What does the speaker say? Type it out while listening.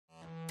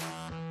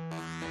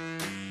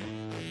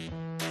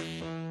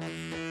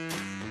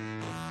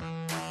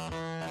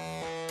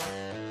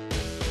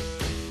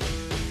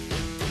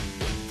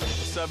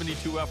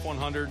72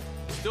 F100.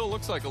 Still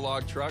looks like a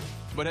log truck,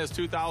 but has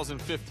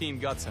 2015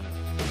 guts in it.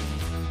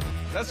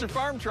 That's your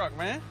farm truck,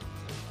 man.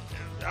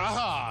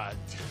 I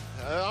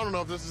don't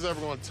know if this is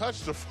ever going to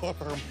touch the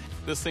farm.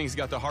 This thing's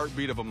got the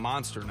heartbeat of a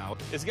monster now.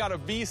 It's got a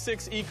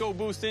V6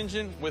 EcoBoost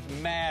engine with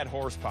mad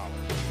horsepower.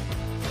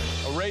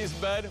 A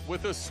raised bed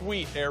with a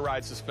sweet air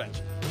ride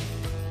suspension.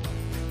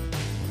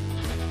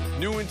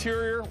 New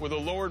interior with a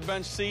lowered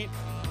bench seat,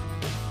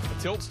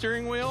 a tilt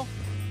steering wheel,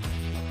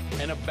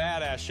 and a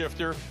badass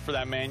shifter for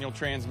that manual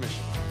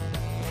transmission.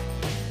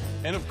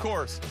 And of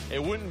course,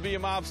 it wouldn't be a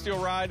mob steel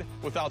ride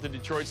without the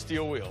Detroit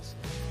steel wheels.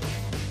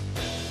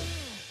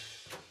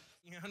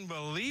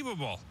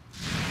 Unbelievable.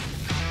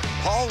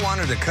 Paul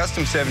wanted a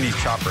custom 70s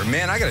chopper.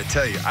 Man, I gotta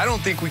tell you, I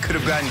don't think we could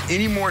have gotten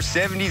any more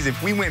 70s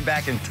if we went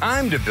back in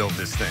time to build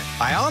this thing.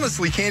 I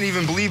honestly can't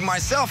even believe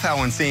myself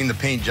how insane the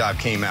paint job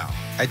came out.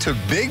 I took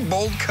big,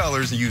 bold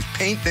colors and used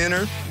paint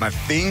thinner, my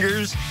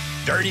fingers,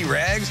 dirty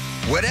rags,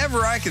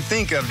 whatever I could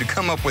think of to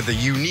come up with a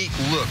unique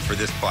look for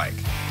this bike.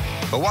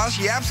 But while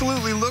she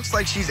absolutely looks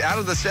like she's out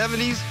of the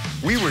 70s,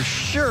 we were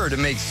sure to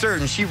make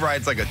certain she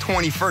rides like a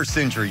 21st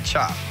century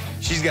chop.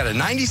 She's got a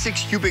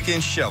 96 cubic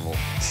inch shovel,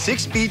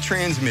 6-speed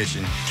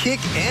transmission, kick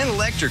and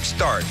electric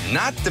start,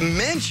 not to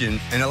mention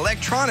an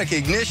electronic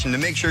ignition to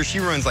make sure she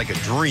runs like a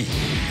dream.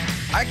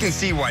 I can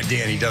see why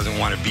Danny doesn't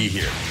want to be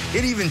here.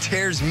 It even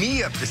tears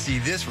me up to see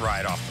this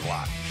ride off the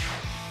lot.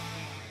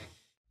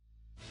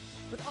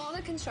 With all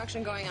the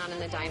construction going on in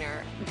the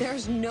diner,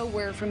 there's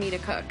nowhere for me to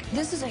cook.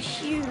 This is a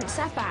huge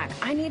setback.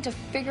 I need to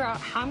figure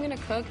out how I'm going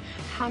to cook,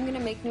 how I'm going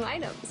to make new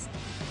items.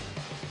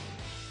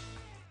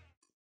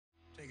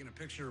 Taking a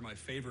picture of my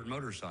favorite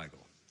motorcycle.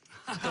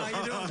 How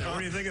you doing there? What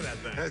do you think of that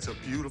thing? That's a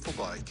beautiful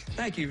bike.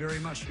 Thank you very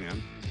much,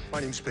 man. My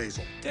name's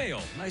Basil.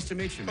 Dale, nice to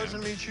meet you, man.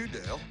 Pleasure to meet you,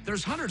 Dale.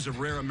 There's hundreds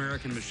of rare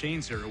American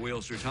machines here at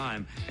Wheels Through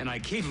Time, and I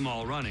keep them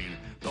all running.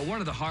 But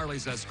one of the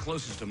Harleys that's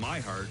closest to my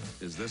heart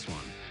is this one.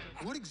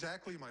 What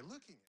exactly am I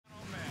looking at?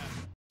 Oh, man.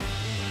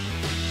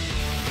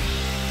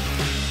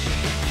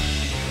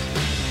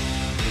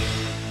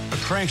 A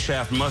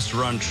crankshaft must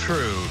run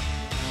true,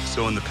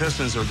 so when the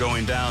pistons are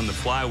going down, the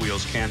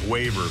flywheels can't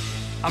waver.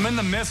 I'm in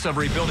the midst of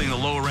rebuilding the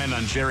lower end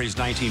on Jerry's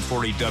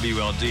 1940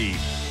 WLD.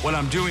 What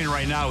I'm doing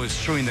right now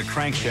is truing the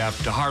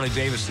crankshaft to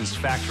Harley-Davidson's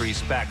factory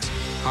specs.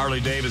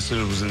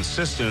 Harley-Davidson was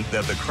insistent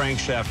that the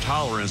crankshaft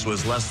tolerance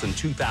was less than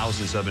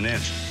 0.02 of an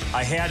inch.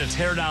 I had to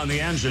tear down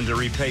the engine to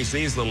replace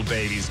these little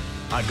babies.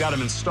 I've got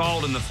them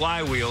installed in the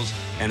flywheels,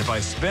 and if I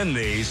spin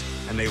these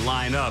and they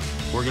line up,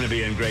 we're going to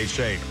be in great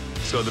shape.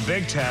 So the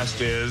big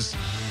test is,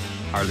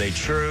 are they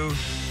true,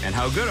 and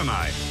how good am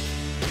I?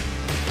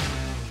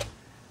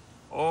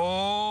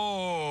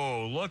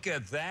 Oh, look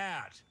at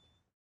that.